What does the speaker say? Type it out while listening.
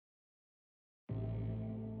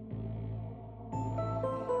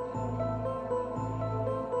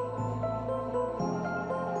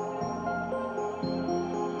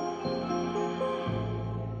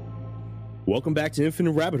Welcome back to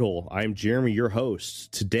Infinite Rabbit Hole. I'm Jeremy, your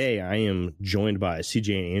host. Today I am joined by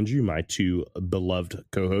CJ and Andrew, my two beloved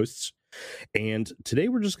co-hosts. And today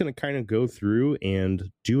we're just going to kind of go through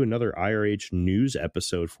and do another IRH news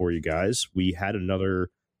episode for you guys. We had another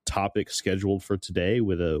topic scheduled for today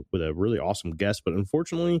with a really awesome guest, but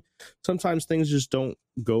unfortunately, sometimes things just don't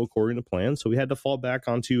go according to plan. So we had to fall back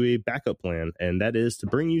onto a backup plan, and that is to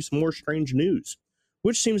bring you some more strange news,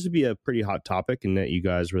 which seems to be a pretty hot topic and that you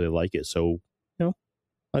guys really like it. So,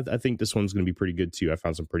 I think this one's going to be pretty good too. I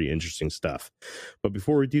found some pretty interesting stuff. But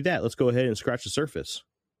before we do that, let's go ahead and scratch the surface.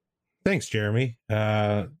 Thanks, Jeremy.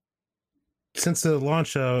 Since the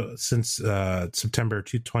launch since September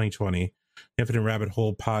 2020, Infinite Rabbit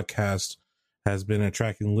Hole podcast has been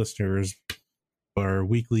attracting listeners for our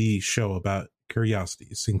weekly show about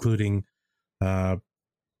curiosities, including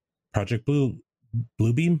Project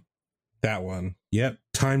Bluebeam. That one. Yep.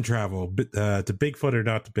 Time travel. To Bigfoot or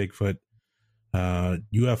not to Bigfoot.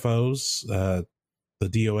 UFOs. The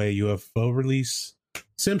DOA UFO release.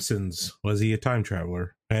 Simpsons. Was he a time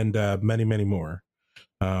traveler? And many, many more.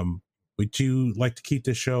 We do like to keep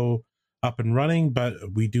this show up and running, but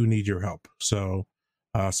we do need your help. So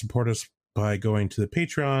support us by going to the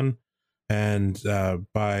Patreon, and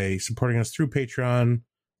by supporting us through Patreon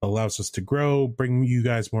allows us to grow, bring you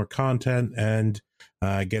guys more content, and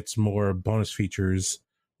get some more bonus features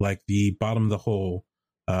like the bottom of the hole,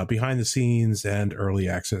 behind the scenes, and early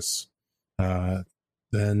access.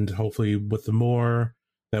 And hopefully with the more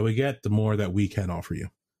that we get, the more that we can offer you.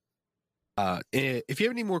 If you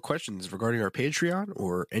have any more questions regarding our Patreon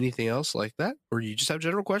or anything else like that, or you just have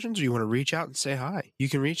general questions, or you want to reach out and say hi, you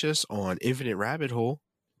can reach us on Infinite Rabbit Hole.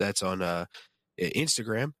 That's on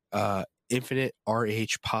Instagram, Infinite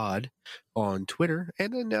RH Pod on Twitter,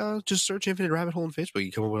 and then just search Infinite Rabbit Hole on Facebook.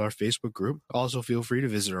 You come up with our Facebook group. Also, feel free to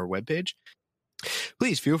visit our webpage.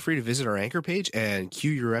 Please feel free to visit our Anchor page and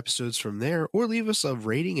queue your episodes from there, or leave us a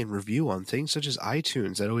rating and review on things such as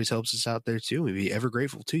iTunes. That always helps us out there too. We'd be ever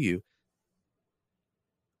grateful to you.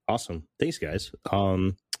 Awesome. Thanks, guys.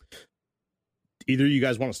 Either you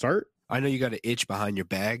guys want to start? I know you got an itch behind your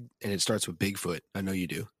bag, and it starts with Bigfoot. I know you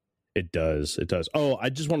do. It does. It does. Oh, I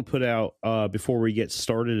just want to put out, before we get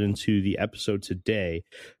started into the episode today,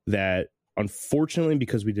 that unfortunately,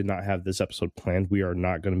 because we did not have this episode planned, we are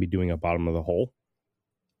not going to be doing a bottom of the hole.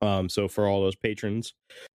 So for all those patrons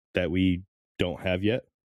that we don't have yet,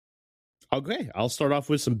 okay, I'll start off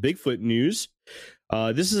with some Bigfoot news.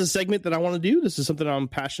 This is a segment that I want to do. This is something I'm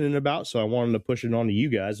passionate about, so I wanted to push it on to you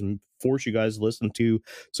guys and force you guys to listen to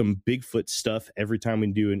some Bigfoot stuff every time we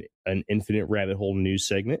do an Infinite Rabbit Hole news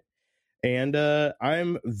segment. And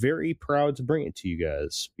I'm very proud to bring it to you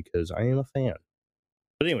guys because I am a fan.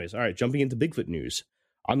 But anyways, all right, jumping into Bigfoot news.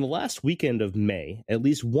 On the last weekend of May, at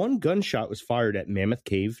least one gunshot was fired at Mammoth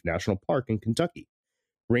Cave National Park in Kentucky.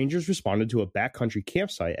 Rangers responded to a backcountry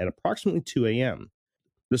campsite at approximately 2 a.m.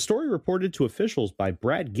 The story reported to officials by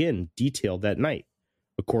Brad Ginn detailed that night.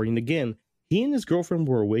 According to Ginn, he and his girlfriend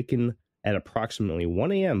were awakened at approximately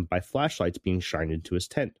 1 a.m. by flashlights being shined into his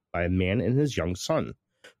tent by a man and his young son,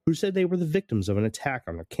 who said they were the victims of an attack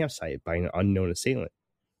on their campsite by an unknown assailant.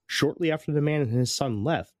 Shortly after the man and his son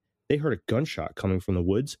left, they heard a gunshot coming from the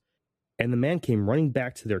woods, and the man came running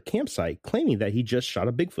back to their campsite, claiming that he just shot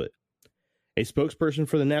a Bigfoot. A spokesperson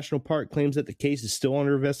for the national park claims that the case is still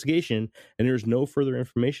under investigation and there is no further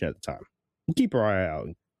information at the time. We'll keep our eye out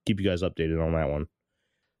and keep you guys updated on that one.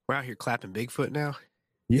 We're out here clapping Bigfoot now.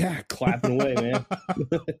 Yeah, clapping away, man.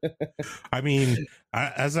 I mean,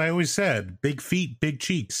 as I always said, big feet, big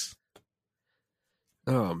cheeks.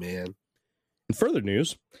 Oh, man. In further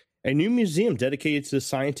news, a new museum dedicated to the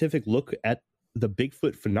scientific look at the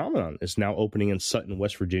Bigfoot phenomenon is now opening in Sutton,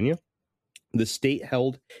 West Virginia. The state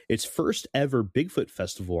held its first ever Bigfoot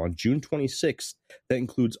festival on June 26th that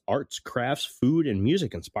includes arts, crafts, food, and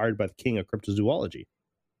music inspired by the king of cryptozoology.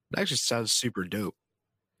 That actually sounds super dope.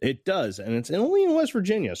 It does, and it's only in West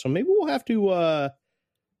Virginia, so maybe we'll have to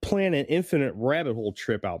plan an Infinite Rabbit Hole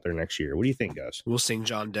trip out there next year. What do you think, guys? We'll sing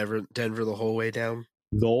John Denver the whole way down.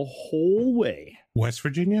 The whole way. West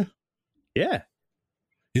Virginia? Yeah.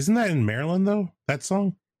 Isn't that in Maryland, though, that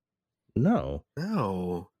song? No.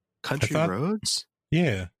 Country Roads?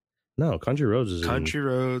 Yeah. No, Country Roads is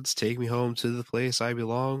Roads, take me home to the place I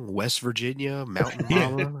belong. West Virginia, Mountain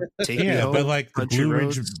Mama, take me home. But like the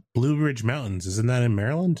Blue Ridge Mountains, isn't that in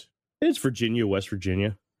Maryland? It's Virginia, West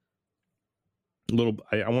Virginia. I want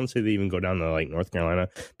to say they even go down to like North Carolina.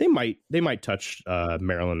 They might touch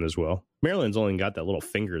Maryland as well. Maryland's only got that little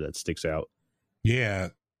finger that sticks out. Yeah.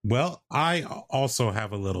 Well, I also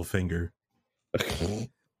have a little finger.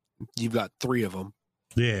 You've got 3 of them.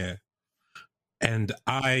 Yeah. And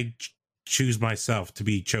I choose myself to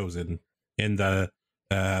be chosen in the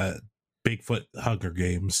Bigfoot Hunger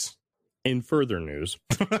Games. In further news,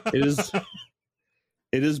 it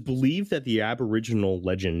is believed that the Aboriginal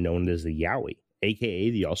legend known as the Yowie, aka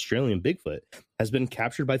the Australian Bigfoot, has been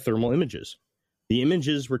captured by thermal images. The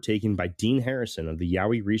images were taken by Dean Harrison of the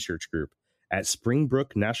Yowie Research Group at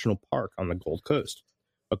Springbrook National Park on the Gold Coast.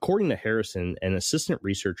 According to Harrison and assistant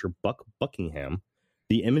researcher Buck Buckingham,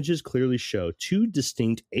 the images clearly show two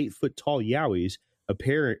distinct 8-foot-tall Yowies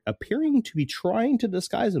appearing to be trying to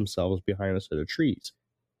disguise themselves behind a set of trees.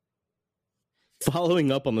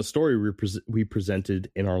 Following up on the story we presented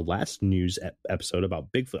in our last news episode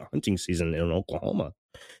about Bigfoot hunting season in Oklahoma,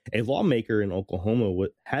 a lawmaker in Oklahoma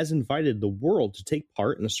has invited the world to take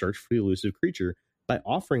part in the search for the elusive creature by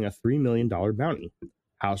offering a $3 million bounty.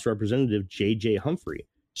 House Representative J.J. Humphrey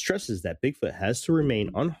stresses that Bigfoot has to remain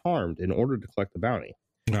unharmed in order to collect the bounty.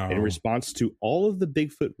 Oh. In response to all of the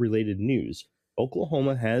Bigfoot-related news,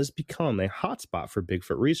 Oklahoma has become a hotspot for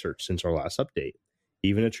Bigfoot research since our last update,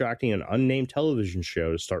 even attracting an unnamed television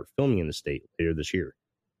show to start filming in the state later this year.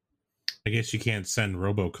 I guess you can't send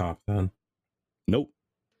RoboCop then. Nope.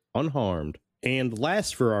 Unharmed. And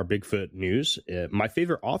last for our Bigfoot news, my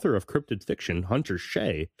favorite author of cryptid fiction, Hunter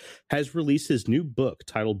Shea, has released his new book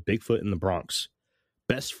titled Bigfoot in the Bronx.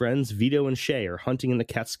 Best friends Vito and Shea are hunting in the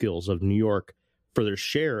Catskills of New York for their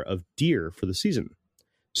share of deer for the season.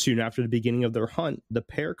 Soon after the beginning of their hunt, the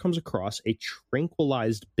pair comes across a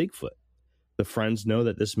tranquilized Bigfoot. The friends know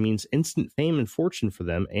that this means instant fame and fortune for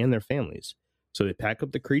them and their families, so they pack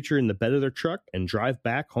up the creature in the bed of their truck and drive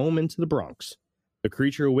back home into the Bronx. The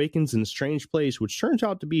creature awakens in a strange place, which turns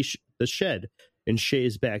out to be the shed in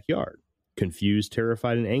Shea's backyard. Confused,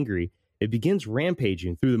 terrified, and angry, it begins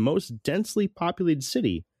rampaging through the most densely populated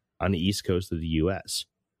city on the east coast of the U.S.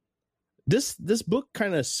 This book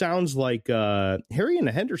kind of sounds like Harry and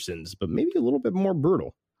the Hendersons, but maybe a little bit more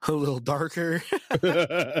brutal. A little darker.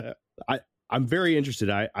 I'm very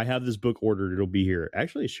interested. I have this book ordered. It'll be here.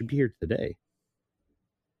 Actually, it should be here today.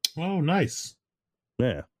 Oh, nice.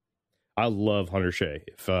 Yeah. I love Hunter Shea.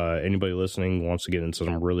 If anybody listening wants to get into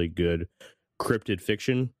some really good cryptid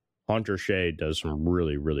fiction, Hunter Shea does some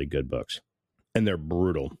really, really good books. And they're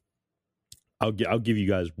brutal. I'll give you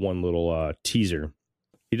guys one little teaser.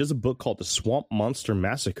 He does a book called The Swamp Monster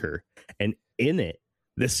Massacre. And in it,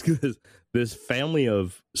 this family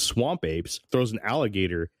of swamp apes throws an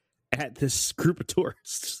alligator at this group of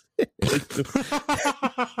tourists.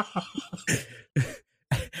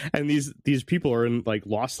 And these people are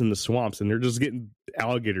lost in the swamps, and they're just getting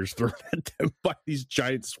alligators thrown at them by these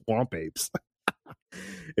giant swamp apes.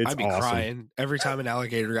 I'd be awesome. Crying every time an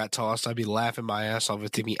alligator got tossed. I'd be laughing my ass off.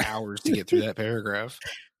 It'd take me hours to get through that paragraph.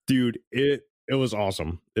 Dude, it was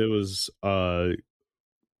awesome. It was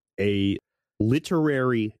a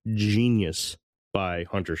literary genius by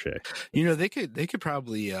Hunter Shea. You know, they could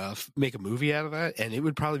probably make a movie out of that, and it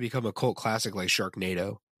would probably become a cult classic like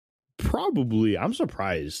Sharknado. Probably. I'm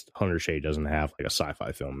surprised Hunter Shea doesn't have like a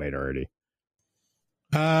sci-fi film made already.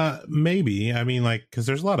 Maybe. I mean, because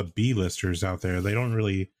there's a lot of B-listers out there. They don't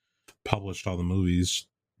really publish all the movies.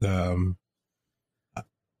 There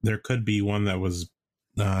could be one that was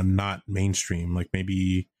not mainstream, like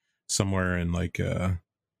maybe somewhere in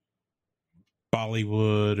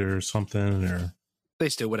Bollywood or something, or they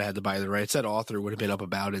still would have had to buy the rights. That author would have been up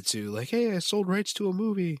about it too. Like, hey, I sold rights to a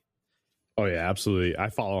movie. Oh yeah, absolutely. I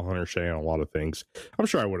follow Hunter Shea on a lot of things. I'm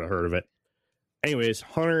sure I would have heard of it. Anyways,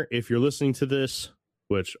 Hunter, if you're listening to this,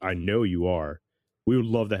 which I know you are, we would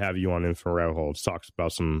love to have you on Infinite Rabbit Hole to talk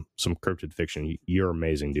about some cryptid fiction. You're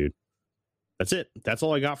amazing, dude. That's it. That's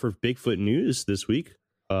all I got for Bigfoot news this week.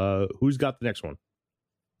 Who's got the next one?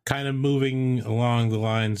 Kind of moving along the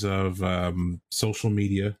lines of social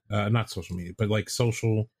media, not social media, but like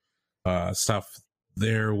social stuff.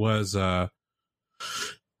 There was a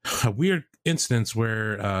weird instance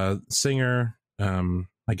where singer,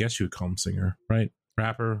 I guess you would call him singer, right?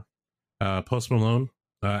 Rapper, Post Malone,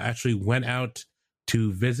 actually went out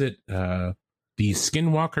to visit the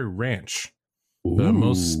Skinwalker Ranch, the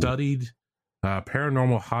most studied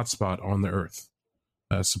paranormal hotspot on the earth,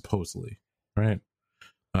 supposedly, right?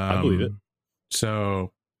 I believe it.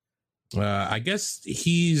 So I guess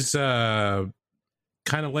he's kind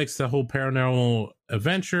of likes the whole paranormal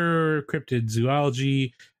adventure, cryptid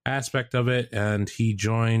zoology aspect of it, and he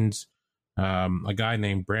joined a guy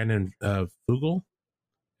named Brandon Fugal,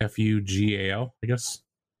 Fugal, I guess,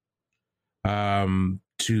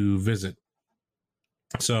 to visit.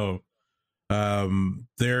 So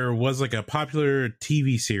there was like a popular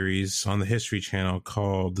TV series on the History Channel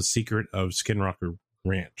called The Secret of Skinwalker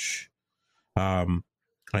Ranch.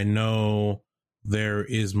 I know there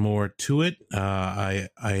is more to it. I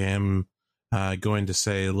am going to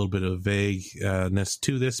say a little bit of vagueness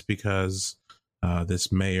to this because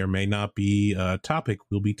this may or may not be a topic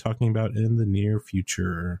we'll be talking about in the near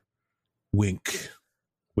future. Wink.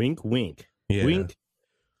 Wink, wink. Yeah. Wink,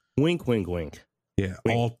 wink, wink, wink. Yeah,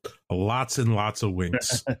 Wink. lots and lots of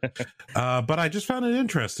winks. But I just found it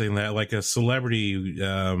interesting that like a celebrity,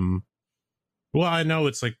 well, I know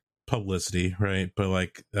it's like publicity, right? But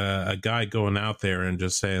like a guy going out there and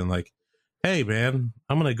just saying like, hey man,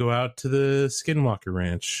 I'm going to go out to the Skinwalker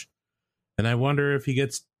Ranch. And I wonder if he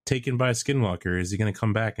gets taken by a Skinwalker, is he going to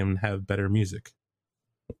come back and have better music?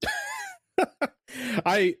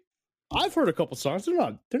 I've heard a couple songs. They're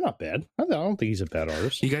not bad. I don't think he's a bad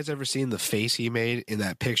artist. You guys ever seen the face he made in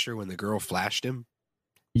that picture when the girl flashed him?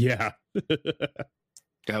 Yeah. That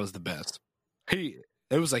was the best. It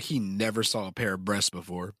was like he never saw a pair of breasts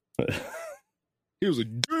before. He was like,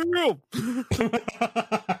 damn!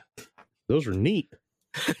 Those are neat.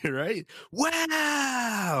 Right?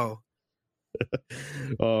 Wow!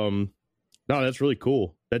 No, that's really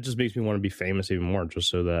cool. That just makes me want to be famous even more, just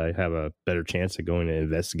so that I have a better chance of going to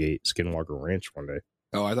investigate Skinwalker Ranch one day.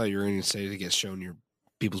 Oh, I thought you were going to say to get shown your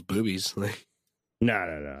people's boobies. Like,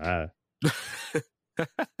 No.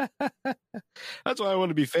 that's why I want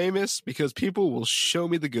to be famous, because people will show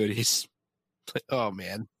me the goodies. Like, oh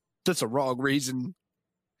man, that's a wrong reason.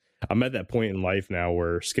 I'm at that point in life now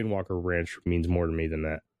where Skinwalker Ranch means more to me than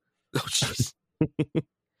that. Oh jeez.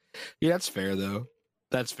 Yeah, that's fair though.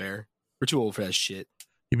 That's fair. We're too old for that shit.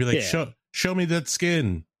 You'd be like, Yeah. show me that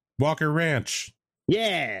skin, Walker Ranch.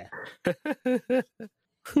 Yeah.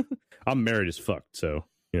 I'm married as fuck, so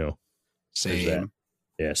there's that. Same.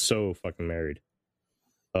 Yeah, so fucking married.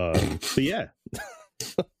 But yeah,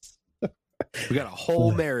 We got a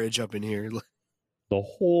whole marriage up in here. the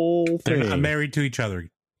whole They're thing. not married to each other.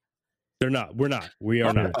 They're not. We're not. We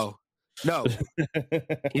are not. Oh no,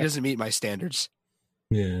 he doesn't meet my standards.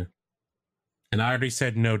 Yeah. And I already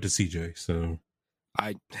said no to CJ, so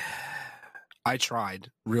I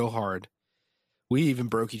tried real hard. We even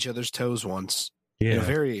broke each other's toes once. In a yeah.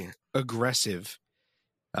 very aggressive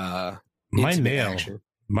My intimate nail action.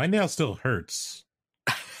 My nail still hurts.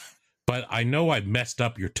 But I know I messed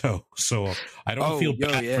up your toe, so I don't feel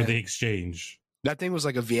bad for the exchange. That thing was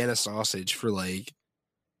like a Vienna sausage for like,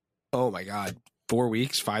 oh my God, 4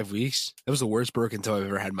 weeks, 5 weeks. That was the worst broken toe I've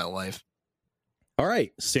ever had in my life. All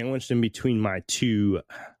right, sandwiched in between my two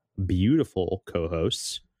beautiful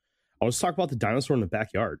co-hosts, I want to talk about the dinosaur in the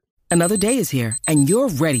backyard. Another day is here, and you're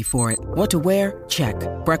ready for it. What to wear? Check.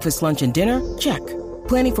 Breakfast, lunch, and dinner? Check.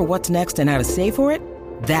 Planning for what's next and how to save for it?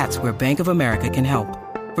 That's where Bank of America can help.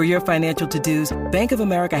 For your financial to-dos, Bank of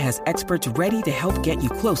America has experts ready to help get you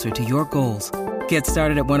closer to your goals. Get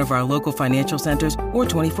started at one of our local financial centers or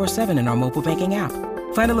 24/7 in our mobile banking app.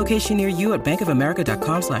 Find a location near you at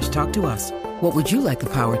bankofamerica.com/talktous. What would you like the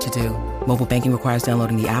power to do? Mobile banking requires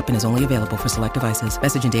downloading the app and is only available for select devices.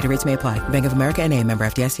 Message and data rates may apply. Bank of America NA, member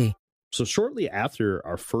FDIC. So shortly after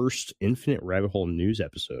our first Infinite Rabbit Hole news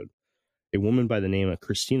episode, a woman by the name of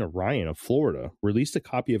Christina Ryan of Florida released a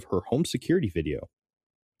copy of her home security video,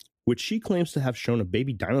 which she claims to have shown a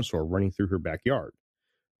baby dinosaur running through her backyard.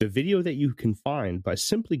 The video that you can find by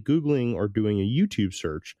simply Googling or doing a YouTube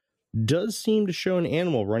search does seem to show an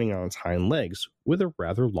animal running on its hind legs with a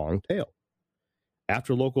rather long tail.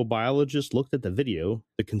 After local biologists looked at the video,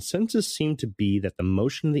 the consensus seemed to be that the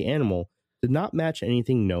motion of the animal did not match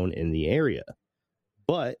anything known in the area.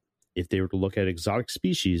 But if they were to look at exotic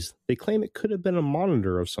species, they claim it could have been a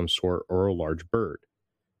monitor of some sort or a large bird.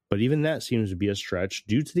 But even that seems to be a stretch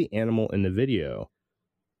due to the animal in the video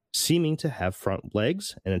seeming to have front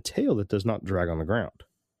legs and a tail that does not drag on the ground.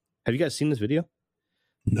 Have you guys seen this video?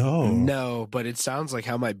 No, but it sounds like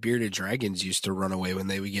how my bearded dragons used to run away when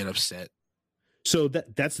they would get upset. So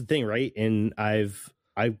that's the thing, right? And I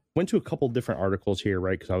went to a couple different articles here,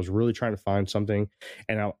 right? Because I was really trying to find something.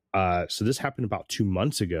 And so this happened about 2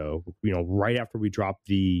 months ago, right after we dropped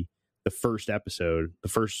the first episode, the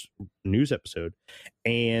first news episode.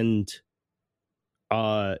 And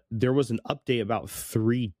there was an update about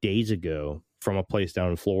 3 days ago from a place down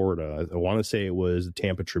in Florida. I want to say it was the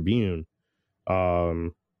Tampa Tribune.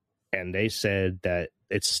 And they said that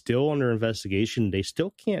it's still under investigation. They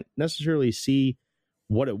still can't necessarily see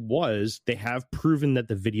what it was. They have proven that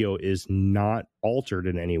the video is not altered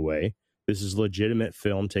in any way. This is legitimate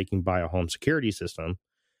film taken by a home security system.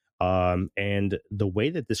 And the way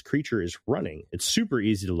that this creature is running, it's super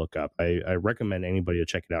easy to look up. I recommend anybody to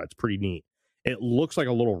check it out. It's pretty neat. It looks like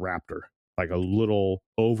a little raptor, like a little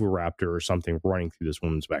oviraptor or something running through this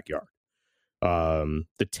woman's backyard.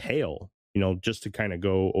 The tail, just to kind of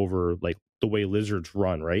go over like the way lizards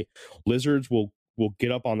run, right? Lizards will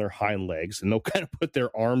get up on their hind legs and they'll kind of put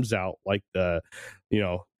their arms out like the,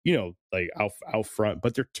 like out front,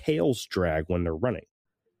 but their tails drag when they're running.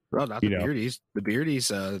 Well, not the beardies. The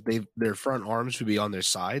beardies, their front arms would be on their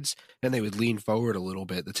sides, and they would lean forward a little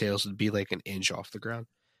bit. The tails would be like an inch off the ground.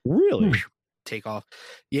 Really? Take off.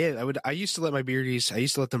 Yeah, I used to let my beardies. I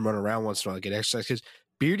used to let them run around once in a while, get exercise, because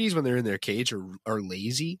beardies, when they're in their cage, are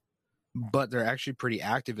lazy, but they're actually pretty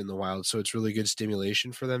active in the wild. So it's really good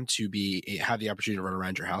stimulation for them to have the opportunity to run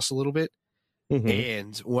around your house a little bit. Mm-hmm.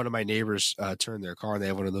 And one of my neighbors turned their car, and they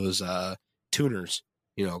have one of those tuners.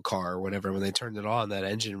 Car or whatever. When they turned it on, that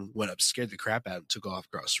engine went up, scared the crap out, and took off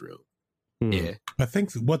across the room. Yeah, I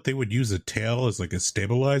think what they would use a tail as like a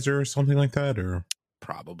stabilizer or something like that, or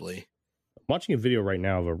probably. I'm watching a video right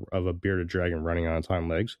now of a bearded dragon running on its hind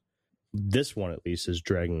legs. This one, at least, is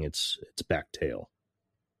dragging its back tail.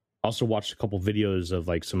 Also watched a couple videos of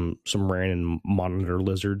like some random monitor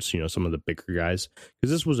lizards. Some of the bigger guys,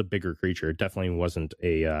 because this was a bigger creature. It definitely wasn't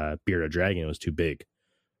a bearded dragon. It was too big.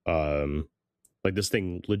 Like this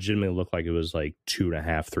thing legitimately looked like it was like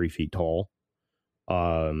 2.5, 3 feet tall.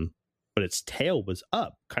 But its tail was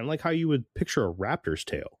up, kind of like how you would picture a raptor's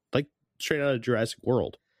tail, like straight out of Jurassic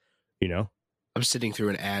World, I'm sitting through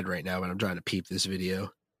an ad right now, but I'm trying to peep this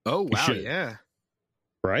video. Oh, wow. Yeah.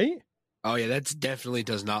 Right? Oh, yeah. That definitely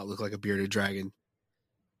does not look like a bearded dragon.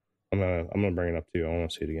 I'm gonna bring it up too. I want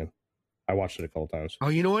to see it again. I watched it a couple times. Oh,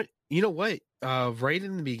 you know what? Right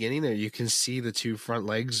in the beginning there, you can see the two front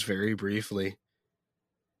legs very briefly.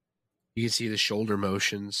 You can see the shoulder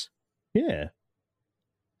motions. Yeah.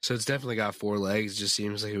 So it's definitely got 4 legs. It just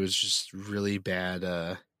seems like it was just really bad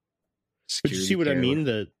security. But you see what I mean?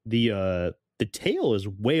 The tail is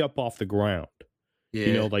way up off the ground.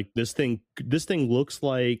 Yeah. Like this thing looks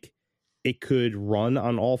like it could run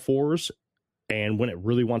on all fours, and when it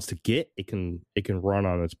really wants to it can run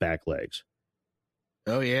on its back legs.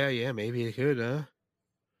 Oh yeah, maybe it could, huh?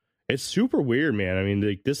 It's super weird, man. I mean,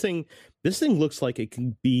 like this thing looks like it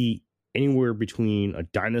can be anywhere between a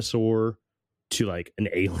dinosaur to like an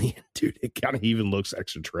alien, dude. It kind of even looks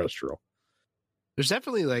extraterrestrial. There's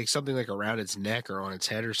definitely like something like around its neck or on its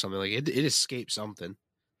head or something. Like it escaped something.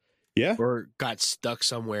 Yeah. Or got stuck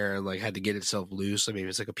somewhere and like had to get itself loose. Like maybe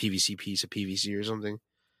it's like a PVC piece of PVC or something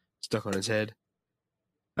stuck on its head.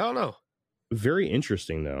 I don't know. Very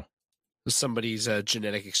interesting though. Somebody's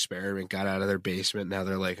genetic experiment got out of their basement. Now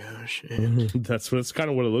they're like, oh shit. That's kind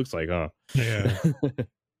of what it looks like, huh? Yeah.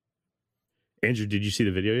 Andrew, did you see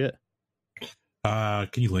the video yet?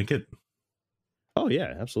 Can you link it? Oh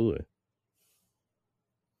yeah, absolutely.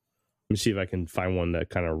 Let me see if I can find one that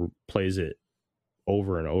kind of plays it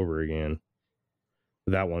over and over again.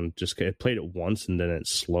 That one it played it once and then it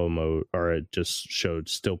slow mode, or it just showed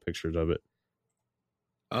still pictures of it.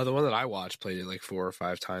 The one that I watched played it like 4 or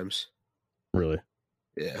 5 times. Really?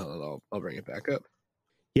 Yeah, I'll bring it back up.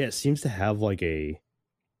 Yeah, it seems to have like I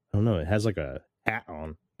don't know, it has like a hat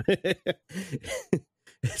on.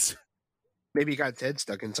 Maybe it got its head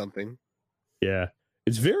stuck in something. Yeah,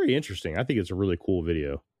 it's very interesting. I think it's a really cool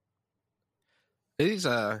video. It is.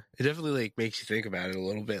 It definitely like makes you think about it a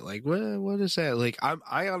little bit. Like, what is that? Like,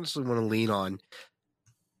 I honestly want to lean on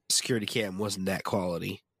security cam wasn't that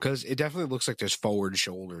quality, because it definitely looks like there's forward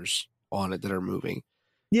shoulders on it that are moving.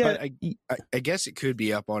 Yeah, but I guess it could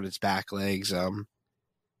be up on its back legs.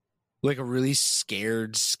 Like a really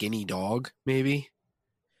scared, skinny dog, maybe.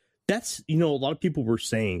 That's, a lot of people were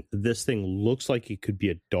saying this thing looks like it could be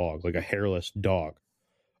a dog, like a hairless dog.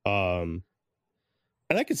 And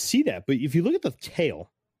I could see that, but if you look at the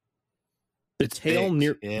tail, it's tail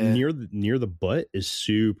near the butt is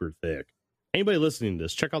super thick. Anybody listening to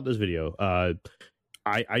this, check out this video. I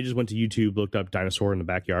just went to YouTube, looked up dinosaur in the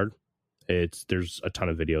backyard. There's a ton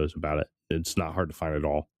of videos about it. It's not hard to find at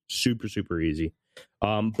all. Super, super easy.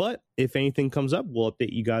 But if anything comes up, we'll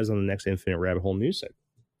update you guys on the next Infinite Rabbit Hole news segment.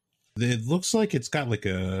 It looks like it's got like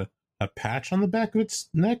a patch on the back of its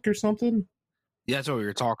neck or something. Yeah, that's what we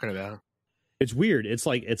were talking about. It's weird. It's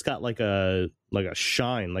like it's got like a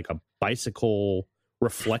shine, like a bicycle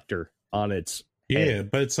reflector on its head. Yeah,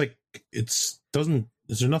 but it's like is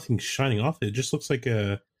there nothing shining off it? It just looks like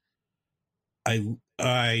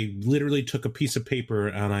I literally took a piece of paper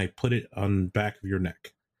and I put it on the back of your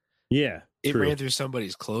neck. Yeah. It ran through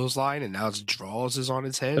somebody's clothesline and now its drawers is on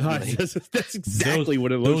its head. That's exactly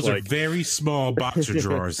what it looks like. Those are very small boxer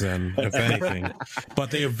drawers then, if anything. But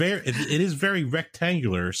they are it is very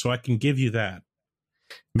rectangular, so I can give you that.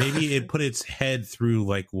 Maybe it put its head through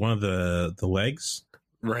like one of the legs.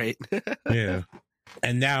 Right. Yeah.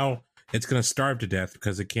 And now it's going to starve to death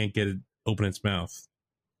because it can't open its mouth.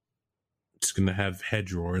 It's going to have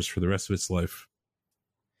hedgerows for the rest of its life.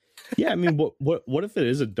 Yeah, I mean, what if it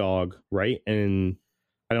is a dog, right? And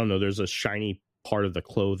I don't know, there's a shiny part of the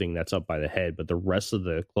clothing that's up by the head, but the rest of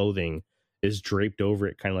the clothing is draped over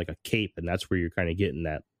it, kind of like a cape, and that's where you're kind of getting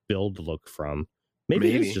that build look from.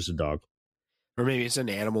 Maybe it is just a dog. Or maybe it's an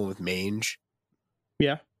animal with mange.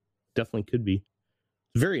 Yeah, definitely could be.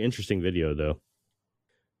 Very interesting video, though.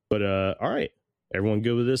 But, all right. Everyone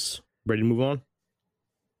good with this? Ready to move on?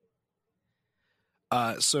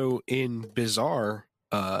 So in bizarre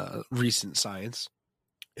recent science,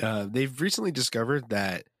 they've recently discovered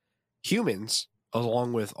that humans,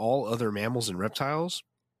 along with all other mammals and reptiles,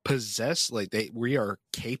 possess we are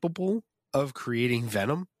capable of creating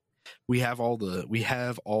venom. We have all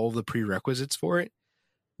the prerequisites for it,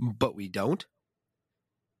 but we don't.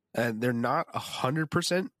 And they're not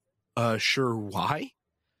 100% sure why.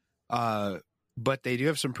 But they do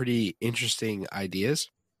have some pretty interesting ideas.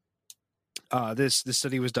 This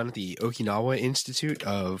study was done at the Okinawa Institute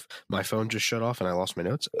of... My phone just shut off and I lost my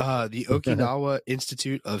notes. The Okinawa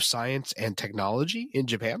Institute of Science and Technology in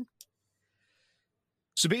Japan.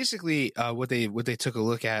 So basically, what they took a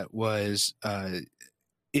look at was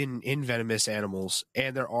in venomous animals,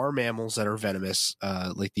 and there are mammals that are venomous,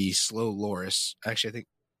 like the slow loris. Actually, I think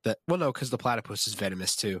that... Well, no, because the platypus is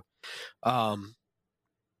venomous too.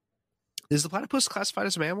 Is the platypus classified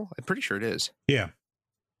as a mammal? I'm pretty sure it is. Yeah.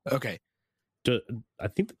 Okay. I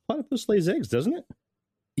think the platypus lays eggs, doesn't it?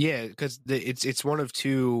 Yeah, because it's one of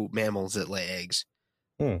two mammals that lay eggs.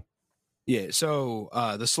 Yeah, so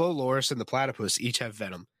the slow loris and the platypus each have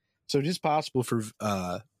venom. So it is possible for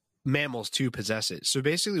mammals to possess it. So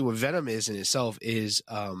basically what venom is in itself is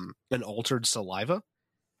an altered saliva.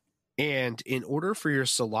 And in order for your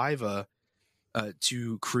saliva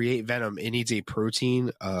to create venom, it needs a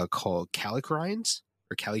protein called callicrines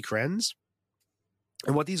or callicrens.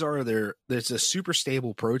 And what these are, there's a super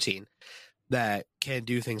stable protein that can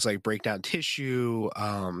do things like break down tissue,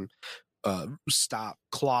 stop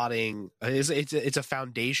clotting. It's a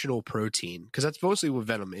foundational protein, because that's mostly what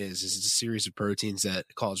venom is it's a series of proteins that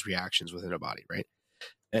cause reactions within a body, right?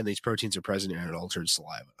 And these proteins are present in an altered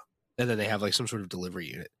saliva, and then they have like some sort of delivery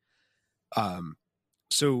unit.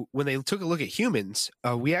 So when they took a look at humans,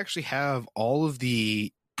 we actually have all of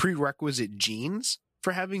the prerequisite genes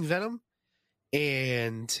for having venom,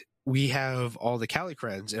 and we have all the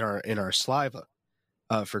callicrens in our saliva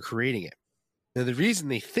for creating it. Now, the reason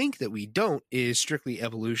they think that we don't is strictly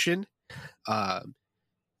evolution. The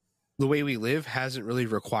way we live hasn't really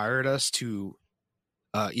required us to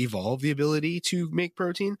evolve the ability to make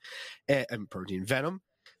venom,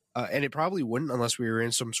 and it probably wouldn't unless we were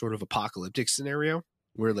in some sort of apocalyptic scenario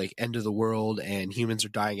where like end of the world and humans are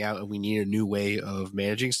dying out and we need a new way of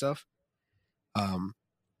managing stuff.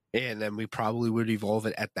 And then we probably would evolve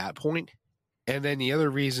it at that point. And then the other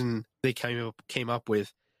reason they came up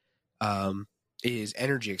with is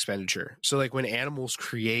energy expenditure. So like when animals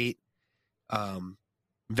create venom,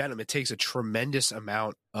 it takes a tremendous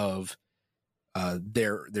amount of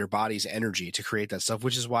their body's energy to create that stuff,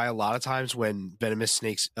 which is why a lot of times when venomous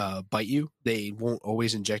snakes bite you, they won't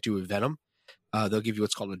always inject you with venom. They'll give you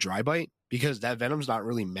what's called a dry bite, because that venom's not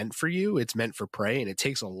really meant for you. It's meant for prey, and it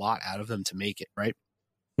takes a lot out of them to make it, right?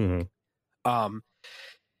 Mm-hmm.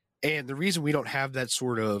 And the reason we don't have that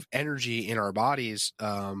sort of energy in our bodies,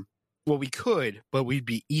 well, we could, but we'd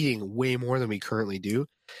be eating way more than we currently do.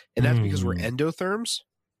 And that's because we're endotherms,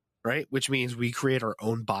 right? Which means we create our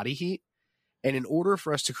own body heat. And in order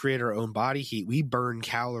for us to create our own body heat, we burn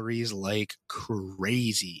calories like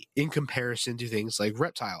crazy in comparison to things like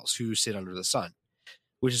reptiles who sit under the sun,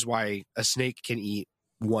 which is why a snake can eat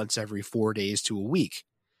once every 4 days to a week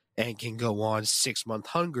and can go on 6-month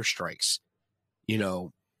hunger strikes,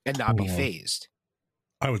 and not be phased.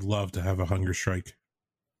 I would love to have a hunger strike.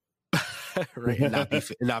 Right, and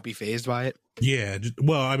not be phased by it. Yeah,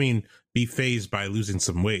 well, I mean, be phased by losing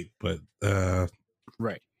some weight, but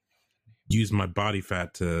right, use my body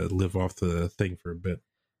fat to live off the thing for a bit.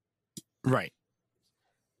 Right.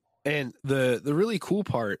 And the really cool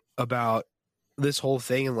part about this whole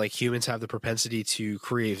thing, and like humans have the propensity to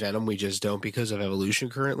create venom, we just don't because of evolution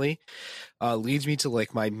currently, leads me to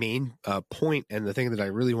like my main point and the thing that I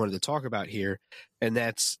really wanted to talk about here, and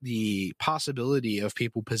that's the possibility of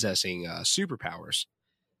people possessing superpowers.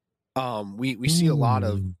 We see a lot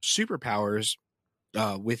of superpowers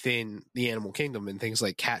within the animal kingdom, and things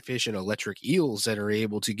like catfish and electric eels that are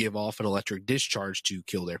able to give off an electric discharge to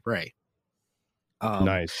kill their prey.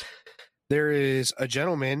 Nice. There is a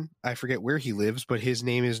gentleman, I forget where he lives, but his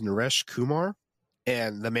name is Naresh Kumar,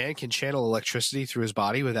 and the man can channel electricity through his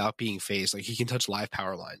body without being phased. Like, he can touch live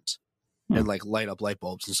power lines. and like light up light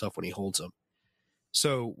bulbs and stuff when he holds them.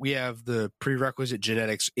 So we have the prerequisite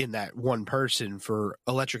genetics in that one person for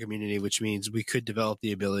electric immunity, which means we could develop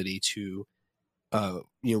the ability to,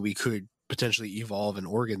 we could potentially evolve an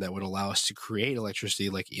organ that would allow us to create electricity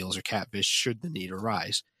like eels or catfish should the need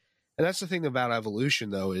arise. And that's the thing about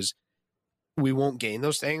evolution, though, is we won't gain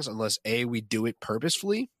those things unless A, we do it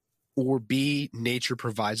purposefully, or B, nature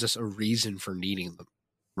provides us a reason for needing them,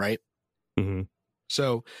 right? Mm-hmm.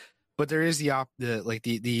 So, but there is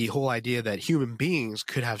the whole idea that human beings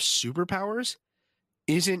could have superpowers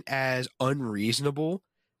isn't as unreasonable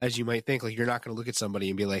as you might think. Like, you're not going to look at somebody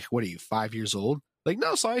and be like, what are you, 5 years old? Like,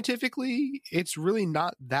 no, scientifically, it's really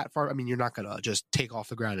not that far. I mean, you're not going to just take off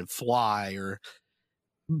the ground and fly or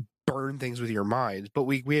burn things with your mind. But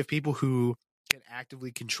we have people who can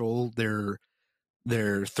actively control their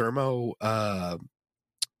thermo,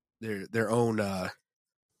 their own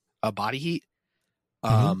body heat.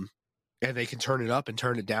 And they can turn it up and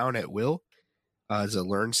turn it down at will. As a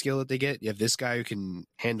learned skill that they get. You have this guy who can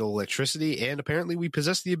handle electricity, and apparently we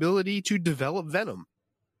possess the ability to develop venom.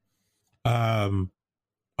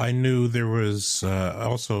 I knew there was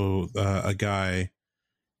also a guy,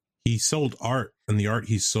 he sold art, and the art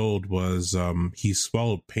he sold was he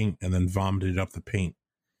swallowed paint and then vomited up the paint.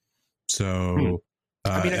 So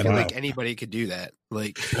I mean, I feel like anybody could do that.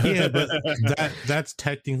 Like, yeah, but that's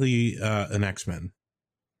technically an X-Men,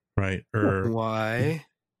 right? Or why?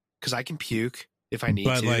 Because I can puke if I need to.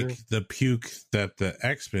 But like the puke that the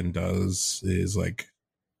X-Men does is like,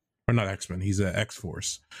 or not X-Men, he's a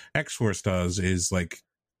X-Force. X-Force does is like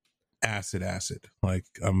acid. Like,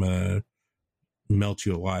 I'm gonna melt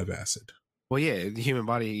you alive acid. Well, yeah, the human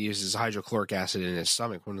body uses hydrochloric acid in its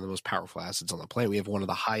stomach, one of the most powerful acids on the planet. We have one of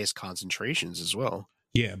the highest concentrations as well.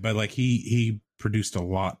 Yeah, but like he produced a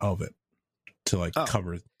lot of it to like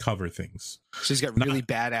cover things. So he's got really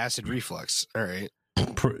bad acid reflux. All right.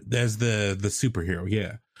 As the superhero,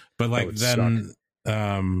 yeah. But like then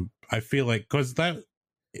I feel like, because that,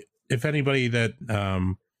 if anybody that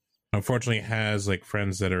unfortunately has like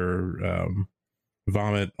friends that are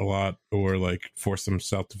vomit a lot or like force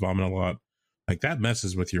themselves to vomit a lot, like that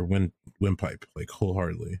messes with your windpipe like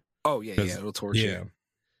wholeheartedly. Oh yeah, it'll torture you.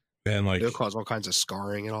 And like it'll cause all kinds of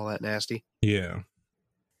scarring and all that nasty. Yeah.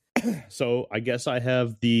 So I guess I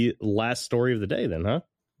have the last story of the day then, huh?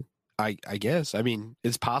 I guess. I mean,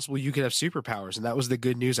 it's possible you could have superpowers, and that was the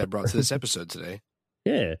good news I brought to this episode today.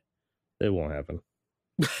 Yeah, it won't happen.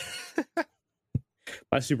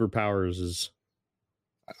 My superpowers is...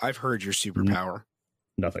 I've heard your superpower.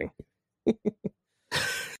 Nothing.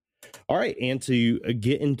 All right, and to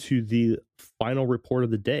get into the final report of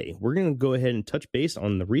the day, we're going to go ahead and touch base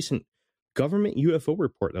on the recent government UFO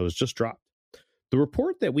report that was just dropped. The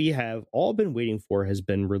report that we have all been waiting for has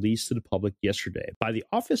been released to the public yesterday by the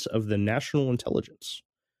Office of the National Intelligence.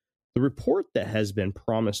 The report that has been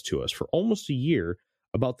promised to us for almost a year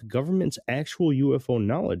about the government's actual UFO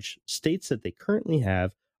knowledge states that they currently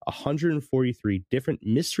have 143 different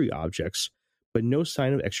mystery objects, but no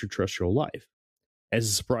sign of extraterrestrial life. As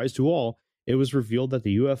a surprise to all, it was revealed that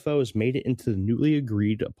the UFOs made it into the newly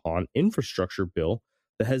agreed upon infrastructure bill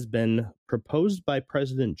that has been proposed by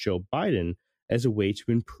President Joe Biden as a way to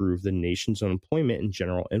improve the nation's unemployment and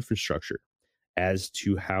general infrastructure. As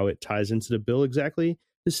to how it ties into the bill exactly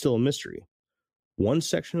is still a mystery. One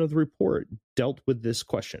section of the report dealt with this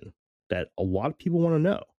question that a lot of people want to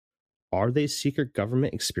know. Are they secret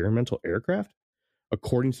government experimental aircraft?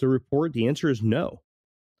 According to the report, the answer is no.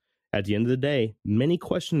 At the end of the day, many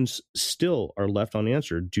questions still are left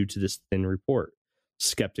unanswered due to this thin report.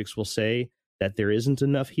 Skeptics will say that there isn't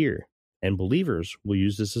enough here, and believers will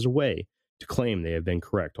use this as a way to claim they have been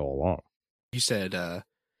correct all along. You said that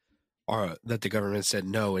the government said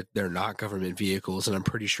no, they're not government vehicles, and I'm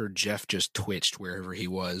pretty sure Jeff just twitched wherever he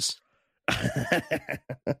was.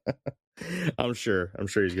 I'm sure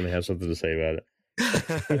he's going to have something to say about it.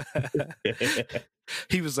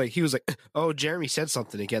 He was like, oh, Jeremy said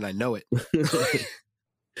something again. I know it.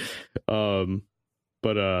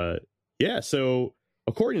 Yeah. So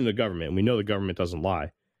according to the government, we know the government doesn't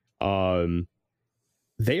lie.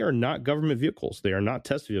 They are not government vehicles. They are not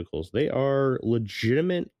test vehicles. They are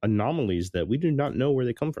legitimate anomalies that we do not know where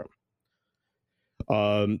they come from.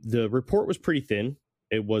 The report was pretty thin.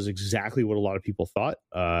 It was exactly what a lot of people thought.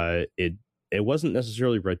 It wasn't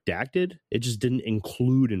necessarily redacted. It just didn't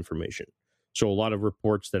include information. So a lot of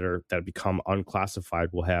reports that have become unclassified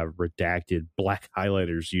will have redacted black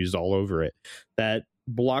highlighters used all over it. That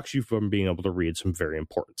blocks you from being able to read some very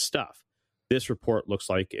important stuff. This report looks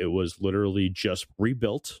like it was literally just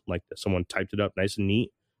rebuilt, like someone typed it up nice and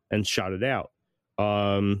neat and shot it out.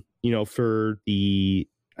 For the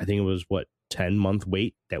I think it was 10-month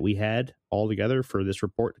wait that we had all together for this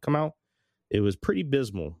report to come out. It was pretty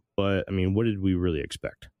abysmal, but I mean, what did we really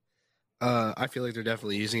expect? I feel like they're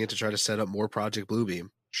definitely using it to try to set up more Project Bluebeam.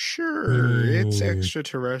 Sure, it's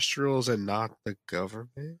extraterrestrials and not the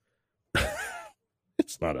government.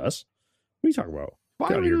 It's not us. What are you talking about?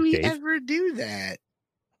 Why would we ever do that?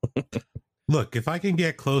 Look, if I can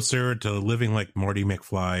get closer to living like Marty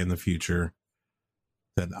McFly in the future,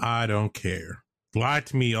 then I don't care. Lie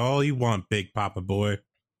to me all you want, Big Papa boy.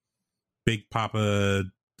 Big Papa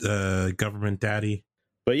government daddy.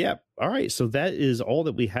 But yeah, all right. So that is all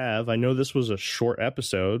that we have. I know this was a short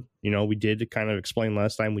episode. You know, we did kind of explain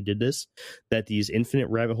last time we did this, that these Infinite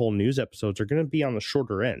Rabbit Hole news episodes are going to be on the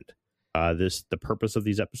shorter end. The purpose of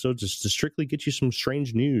these episodes is to strictly get you some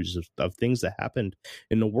strange news of things that happened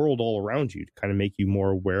in the world all around you to kind of make you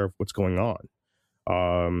more aware of what's going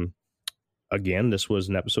on. Again, this was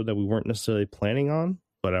an episode that we weren't necessarily planning on,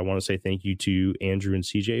 but I want to say thank you to Andrew and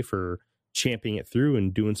CJ for championing it through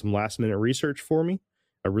and doing some last minute research for me.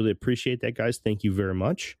 I really appreciate that, guys. Thank you very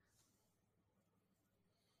much.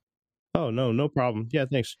 Oh, no problem. Yeah,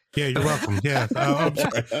 thanks. Yeah, you're welcome. Yeah. I'm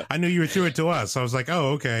sorry. I knew you were through it to us. I was like,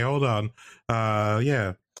 oh, okay, hold on.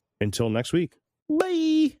 Yeah. Until next week.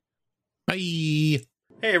 Bye. Bye. Hey,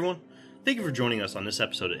 everyone. Thank you for joining us on this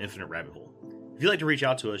episode of Infinite Rabbit Hole. If you'd like to reach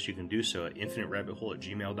out to us, you can do so at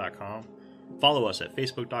infiniterabbithole@gmail.com. Follow us at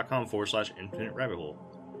facebook.com/infiniterabbithole.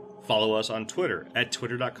 Follow us on Twitter at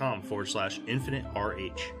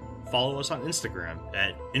twitter.com/infiniterh. Follow us on Instagram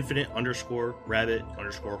at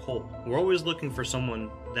infinite_rabbit_hole. We're always looking for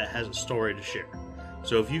someone that has a story to share.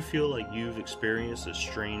 So if you feel like you've experienced a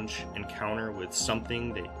strange encounter with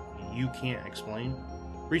something that you can't explain,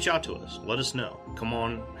 reach out to us. Let us know. Come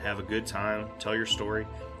on, have a good time, tell your story.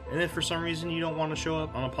 And if for some reason you don't want to show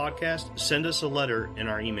up on a podcast, send us a letter in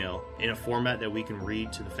our email in a format that we can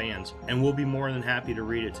read to the fans, and we'll be more than happy to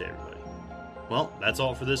read it to everybody. Well, that's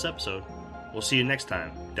all for this episode. We'll see you next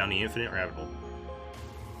time down the Infinite Rabbit Hole.